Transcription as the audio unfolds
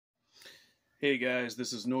Hey guys,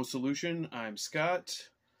 this is No Solution. I'm Scott,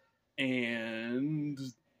 and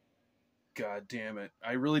god damn it,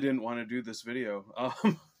 I really didn't want to do this video.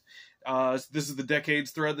 This is the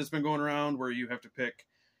decades thread that's been going around where you have to pick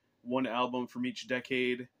one album from each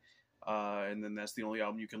decade, and then that's the only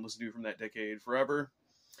album you can listen to from that decade forever.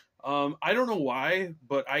 I don't know why,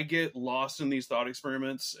 but I get lost in these thought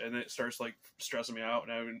experiments, and it starts like stressing me out,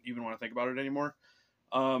 and I don't even want to think about it anymore.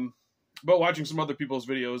 But watching some other people's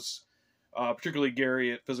videos, particularly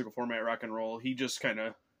Gary at Physical Format Rock and Roll, he just kind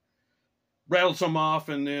of rattled some off,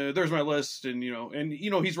 and there's my list, and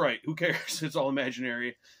he's right. Who cares? It's all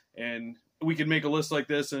imaginary, and we could make a list like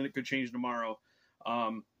this, and it could change tomorrow.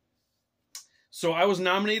 So I was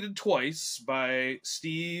nominated twice by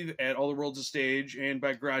Steve at All the World's a Stage and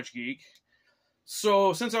by Garage Geek.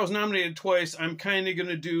 So since I was nominated twice, I'm kind of going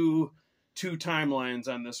to do two timelines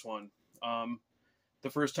on this one. The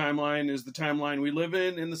first timeline is the timeline we live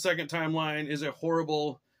in, and the second timeline is a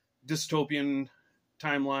horrible dystopian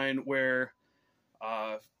timeline where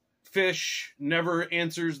Fish never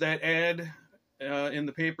answers that ad in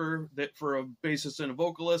the paper that for a bassist and a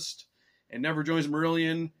vocalist, and never joins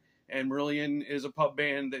Marillion, and Marillion is a pub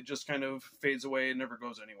band that just kind of fades away and never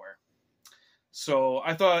goes anywhere. So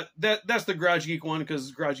I thought that's the Garage Geek one, because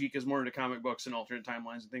Garage Geek is more into comic books and alternate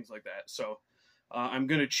timelines and things like that. So I'm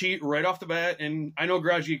going to cheat right off the bat, and I know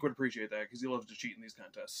Garage Geek would appreciate that because he loves to cheat in these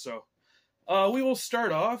contests. So we will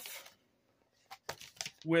start off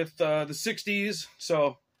with the 60s.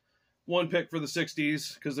 So one pick for the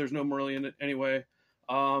 60s because there's no Marillion anyway.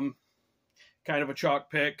 Kind of a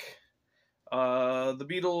chalk pick. The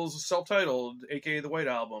Beatles' self-titled, aka the White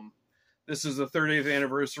Album. This is the 30th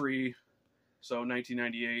anniversary, so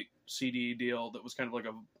 1998 CD deal that was kind of like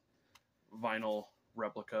a vinyl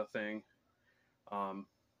replica thing.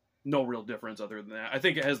 No real difference other than that. I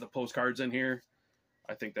think it has the postcards in here.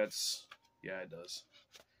 I think that's, yeah, it does.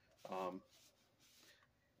 Whatever,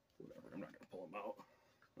 I'm not going to pull them out.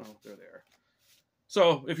 Oh, there they are.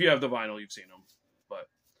 So, if you have the vinyl, you've seen them. But,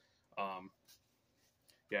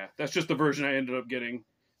 yeah, that's just the version I ended up getting,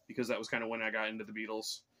 because that was kind of when I got into the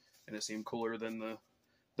Beatles, and it seemed cooler than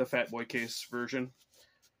the Fat Boy Case version.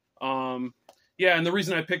 Yeah, and the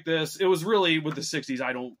reason I picked this, it was really with the 60s,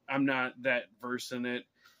 I'm not that versed in it.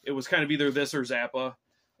 It was kind of either this or Zappa.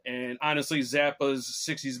 And honestly, Zappa's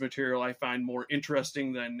 60s material I find more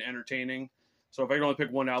interesting than entertaining. So if I could only pick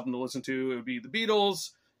one album to listen to, it would be the Beatles.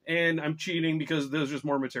 And I'm cheating because there's just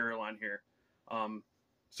more material on here.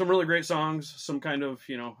 Some really great songs. Some kind of,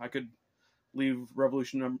 I could leave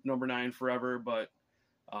Revolution number 9 forever. But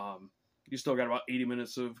you still got about 80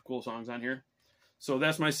 minutes of cool songs on here. So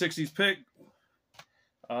that's my 60s pick.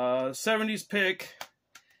 70s pick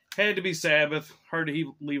had to be Sabbath. Hard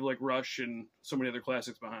to leave like Rush and so many other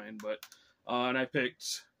classics behind, but and I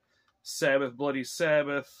picked Sabbath, Bloody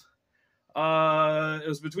Sabbath. It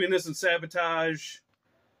was between this and Sabotage.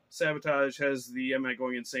 Sabotage has the Am I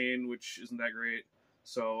Going Insane, which isn't that great,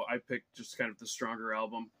 so I picked just kind of the stronger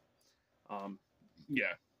album.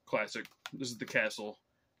 Yeah, classic. This is the Castle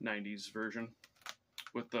 90s version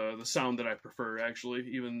with the sound that I prefer,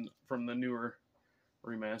 actually, even from the newer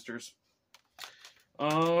remasters.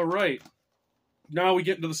 All right, now we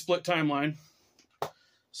get into the split timeline.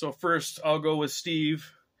 So first, I'll go with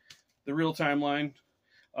Steve, the real timeline.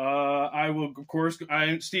 I will, of course.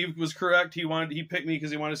 Steve was correct. He picked me because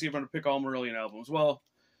he wanted to see if I'm going to pick all Marillion albums. Well,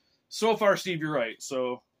 so far, Steve, you're right.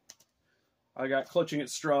 So I got Clutching at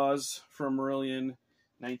Straws from Marillion,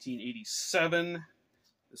 1987.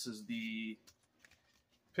 This is the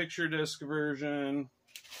picture disc version.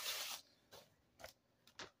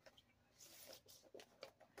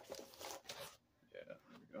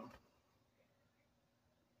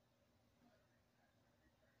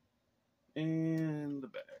 And the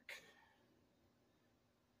back.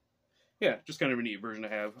 Yeah, just kind of a neat version to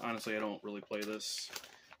have. Honestly, I don't really play this,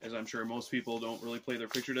 as I'm sure most people don't really play their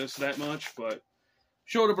picture discs that much, but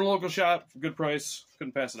showed up in a local shop for good price.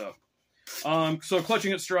 Couldn't pass it up. So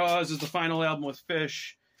Clutching at Straws is the final album with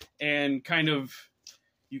Fish, and kind of,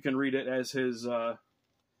 you can read it as his,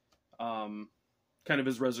 kind of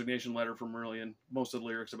his resignation letter from Marillion. Most of the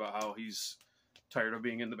lyrics about how he's tired of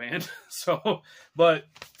being in the band. But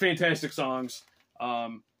fantastic songs.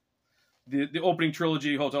 The opening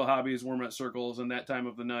trilogy, Hotel Hobbies, Warm At Circles, and That Time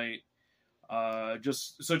of the Night.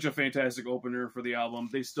 Just such a fantastic opener for the album.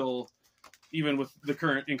 They still, even with the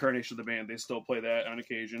current incarnation of the band, they still play that on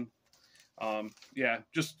occasion. Yeah,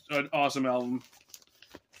 just an awesome album.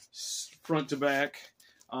 Front to back.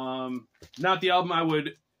 Not the album I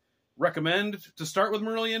would recommend to start with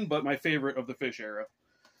Marillion, but my favorite of the Fish era.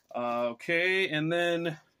 Okay, and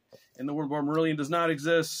then in the world where Marillion does not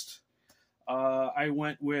exist, I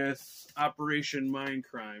went with Operation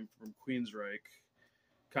Mindcrime from Queensryche.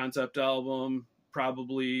 Concept album,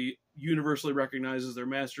 probably universally recognized as their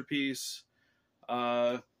masterpiece.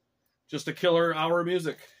 Just a killer hour of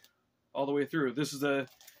music all the way through. This is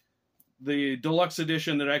the deluxe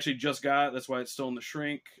edition that I actually just got. That's why it's still in the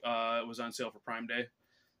shrink. It was on sale for Prime Day.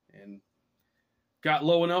 And got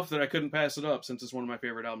low enough that I couldn't pass it up since it's one of my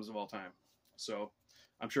favorite albums of all time. So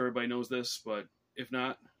I'm sure everybody knows this, but if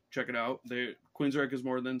not, check it out. Queensryche is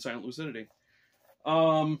more than Silent Lucidity.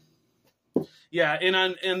 Yeah, and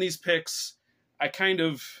on these picks, I should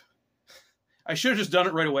have just done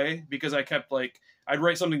it right away because I kept I'd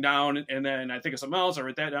write something down and then I think of something else. I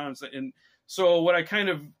write that down, and so how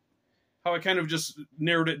I kind of just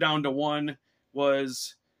narrowed it down to one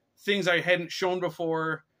was things I hadn't shown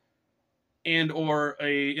before and or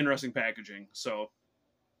a interesting packaging. So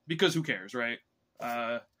because who cares, right?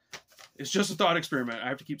 It's just a thought experiment. I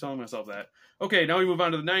have to keep telling myself that. Okay, now we move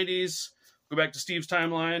on to the 90s. Go back to Steve's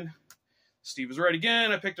timeline. Steve is right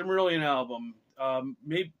again. I picked a Marillion album.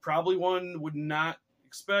 Probably one would not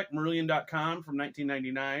expect. Marillion.com from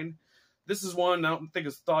 1999. This is one I don't think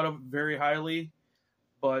is thought of very highly,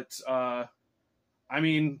 but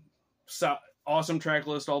awesome track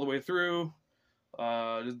list all the way through.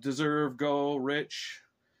 Deserve, Go, Rich,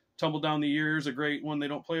 Tumble Down the Years, a great one they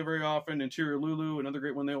don't play very often. Interior Lulu, another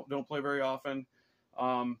great one they don't play very often.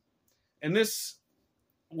 And this,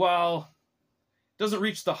 while doesn't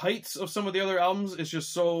reach the heights of some of the other albums, it's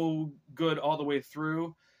just so good all the way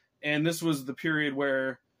through. And this was the period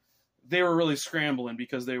where they were really scrambling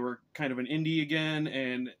because they were kind of an indie again.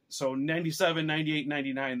 And so 97, 98,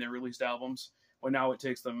 99, they released albums. Well, now it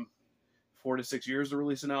takes them 4 to 6 years to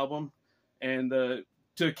release an album. And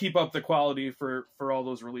to keep up the quality for all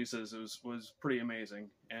those releases was pretty amazing.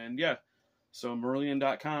 And yeah, so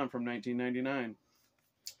Marillion.com from 1999.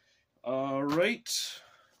 All right.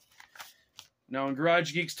 Now in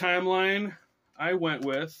Garage Geek's timeline, I went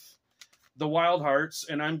with the Wild Hearts,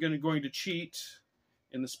 and I'm going to cheat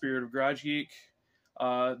in the spirit of Garage Geek.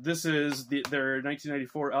 This is their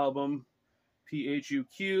 1994 album,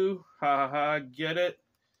 PHUQ. Ha ha ha, get it?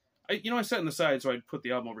 I set on the side so I'd put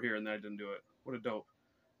the album over here, and then I didn't do it. What a dope.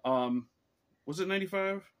 Was it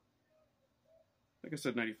 95? I think I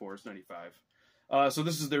said 94. It's 95. So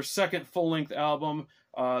this is their second full-length album.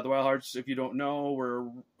 The Wild Hearts, if you don't know, were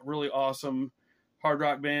a really awesome hard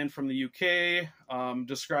rock band from the UK.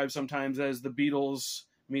 Described sometimes as the Beatles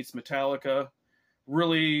meets Metallica.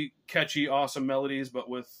 Really catchy, awesome melodies, but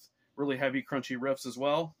with really heavy, crunchy riffs as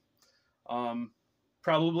well.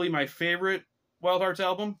 Probably my favorite Wild Hearts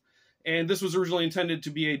album. And this was originally intended to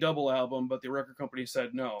be a double album, but the record company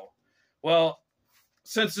said no. Well,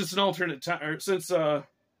 since it's an alternate time, since I'm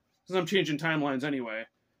changing timelines anyway,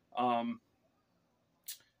 I'm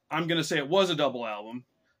going to say it was a double album.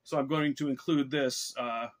 So I'm going to include this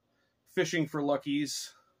Fishing for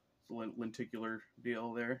Luckies, lenticular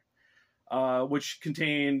deal there, which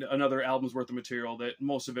contained another album's worth of material that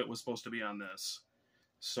most of it was supposed to be on this.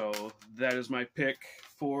 So that is my pick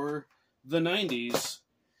for the 90s.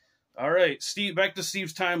 All right, Steve. Back to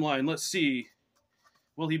Steve's timeline. Let's see.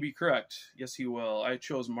 Will he be correct? Yes, he will. I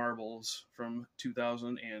chose Marbles from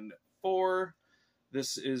 2004.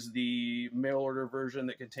 This is the mail order version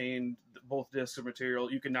that contained both discs of material.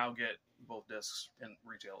 You can now get both discs in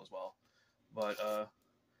retail as well. But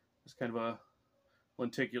it's kind of a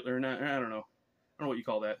lenticular, I don't know what you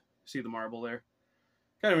call that. See the marble there?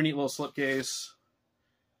 Kind of a neat little slipcase.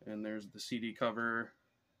 And there's the CD cover.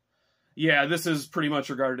 Yeah, this is pretty much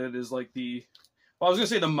regarded as like I was going to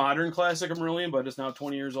say the modern classic of Marillion, but it's now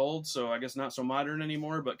 20 years old, so I guess not so modern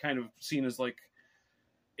anymore, but kind of seen as like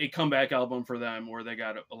a comeback album for them where they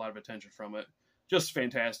got a lot of attention from it. Just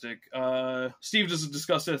fantastic. Steve just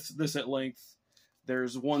discussed this at length.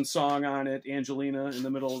 There's one song on it, Angelina, in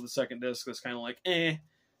the middle of the second disc that's kind of like,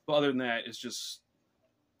 but other than that, it's just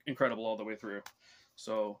incredible all the way through.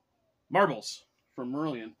 So, Marbles from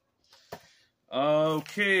Marillion.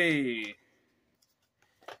 Okay.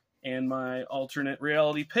 And my alternate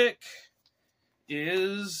reality pick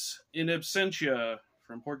is In Absentia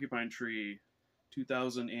from Porcupine Tree,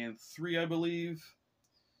 2003, I believe.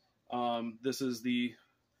 This is the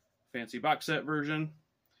fancy box set version.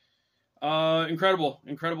 Incredible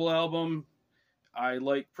album. I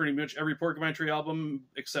like pretty much every Porcupine Tree album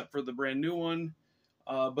except for the brand new one.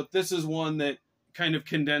 But this is one that kind of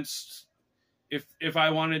condensed. If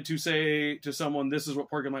I wanted to say to someone, this is what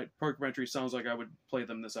Porcupine Tree sounds like, I would play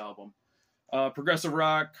them this album. Progressive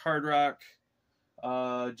rock, hard rock,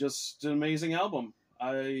 just an amazing album.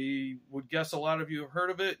 I would guess a lot of you have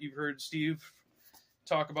heard of it. You've heard Steve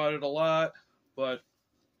talk about it a lot, but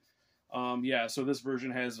Yeah, so this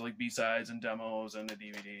version has like B-sides and demos and a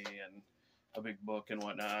DVD and a big book and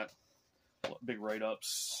whatnot, big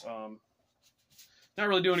write-ups. Not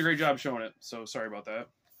really doing a great job showing it, so sorry about that.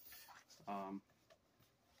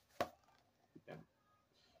 Yeah.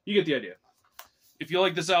 You get the idea. If you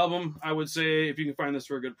like this album, I would say if you can find this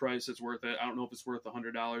for a good price, it's worth it. I don't know if it's worth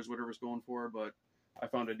 $100, whatever it's going for, but I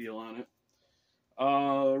found a deal on it.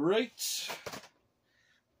 Right.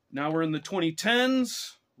 Now we're in the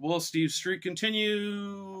 2010s. Will Steve's streak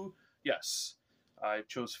continue? Yes. I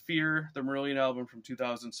chose Fear, the Marillion album from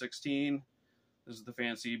 2016. This is the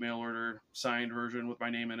fancy mail order signed version with my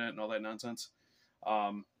name in it and all that nonsense.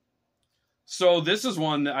 So this is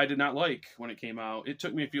one that I did not like when it came out. It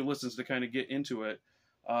took me a few listens to kind of get into it.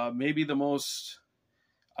 Maybe the most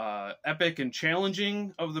epic and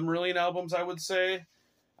challenging of the Marillion albums, I would say.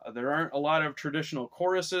 There aren't a lot of traditional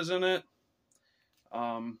choruses in it.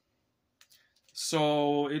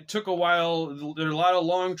 So it took a while. There are a lot of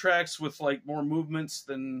long tracks with like more movements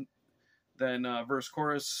than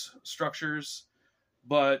verse-chorus structures.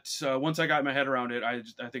 But once I got my head around it, I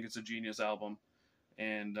think it's a genius album.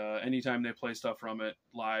 And anytime they play stuff from it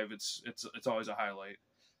live, it's always a highlight.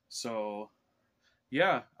 So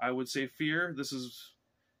yeah, I would say Fear. This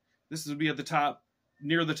would be at the top,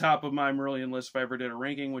 near the top of my Marillion list if I ever did a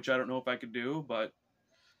ranking, which I don't know if I could do, but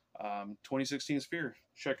 2016's Fear.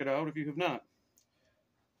 Check it out if you have not.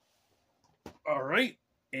 All right,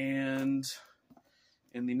 and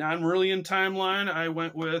in the non-Marillion timeline, I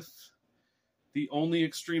went with the only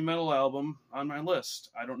extreme metal album on my list.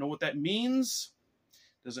 I don't know what that means.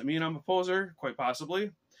 Does it mean I'm a poser? Quite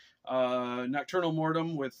possibly. Nocturnal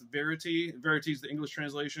Mortem with Verity. Verity is the English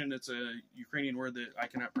translation. It's a Ukrainian word that I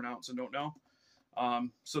cannot pronounce and don't know.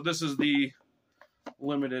 So this is the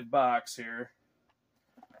limited box here.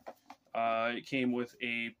 It came with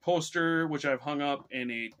a poster, which I've hung up,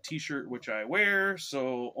 and a t-shirt, which I wear.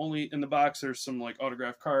 So only in the box, there's some like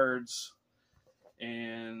autographed cards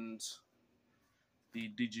and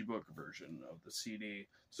the digibook version of the CD.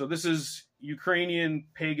 So this is Ukrainian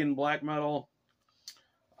pagan black metal.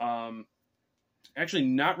 Actually,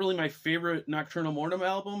 not really my favorite Nocturnal Mortem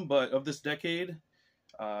album, but of this decade,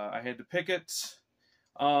 I had to pick it.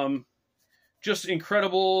 Just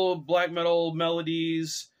incredible black metal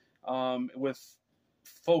melodies with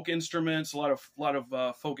folk instruments. A lot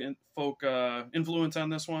of folk influence on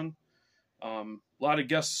this one. A lot of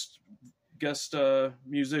guest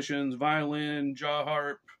musicians: violin, jaw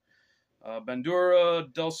harp,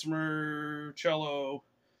 bandura, dulcimer, cello.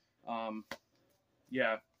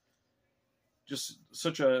 Yeah, just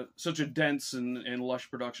such a dense and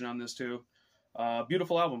lush production on this too.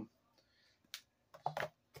 Beautiful album.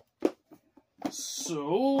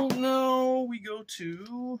 So now we go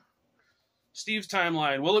to Steve's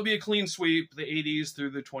timeline. Will it be a clean sweep, the 80s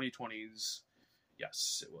through the 2020s?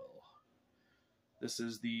 Yes, it will. This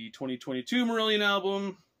is the 2022 Marillion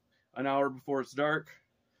album, An Hour Before It's Dark.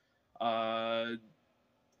 Almost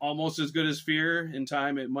as good as Fear. In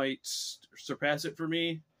time, it might surpass it for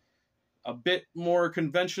me. A bit more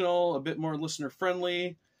conventional, a bit more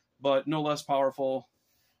listener-friendly, but no less powerful.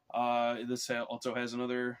 This also has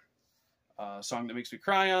another song that makes me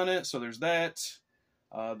cry on it, so there's that.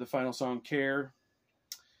 The final song, Care.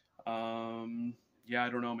 Yeah, I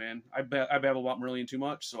don't know, man. I babble about Marillion too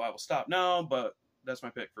much, so I will stop now, but that's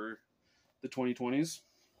my pick for the 2020s.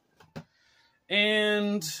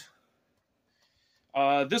 And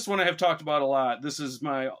this one I have talked about a lot. This is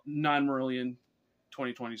my non-Marillion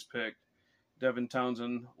 2020s pick. Devin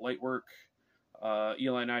Townsend, Lightwork.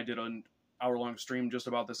 Eli and I did an hour-long stream just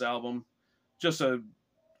about this album. Just a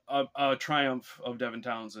triumph of Devin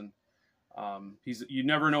Townsend. You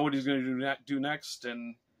never know what he's going to do next,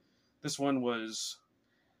 and this one was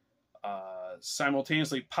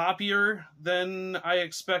simultaneously poppier than I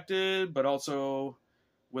expected, but also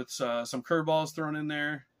with some curveballs thrown in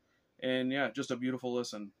there. And yeah, just a beautiful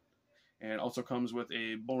listen. And it also comes with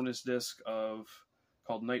a bonus disc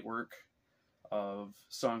called Nightwork, of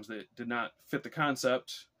songs that did not fit the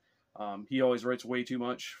concept. He always writes way too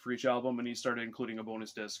much for each album, and he started including a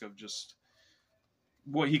bonus disc of just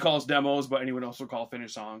what he calls demos, but anyone else will call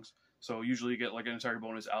finished songs. So usually you get like an entire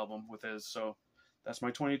bonus album with his. So that's my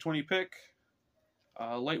 2020 pick.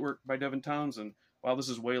 Lightwork by Devin Townsend. Wow, this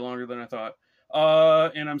is way longer than I thought.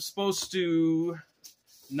 And I'm supposed to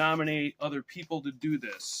nominate other people to do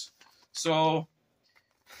this. So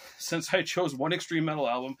since I chose one extreme metal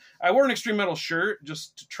album, I wore an extreme metal shirt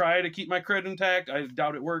just to try to keep my cred intact. I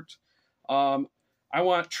doubt it worked. I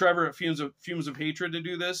want Trevor at Fumes of Hatred to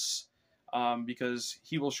do this, because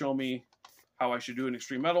he will show me how I should do an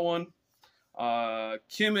extreme metal one.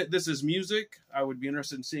 Kim, This Is Music. I would be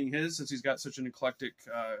interested in seeing his since he's got such an eclectic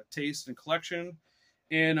taste and collection.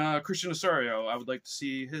 And Christian Osorio, I would like to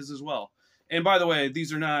see his as well. And by the way,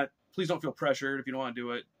 these are not, please don't feel pressured if you don't want to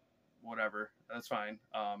do it. Whatever, that's fine.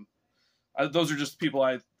 Those are just people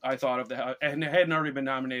I thought of that and hadn't already been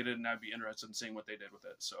nominated, and I'd be interested in seeing what they did with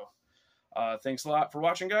it. So thanks a lot for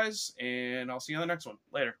watching, guys, and I'll see you on the next one.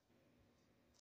 Later.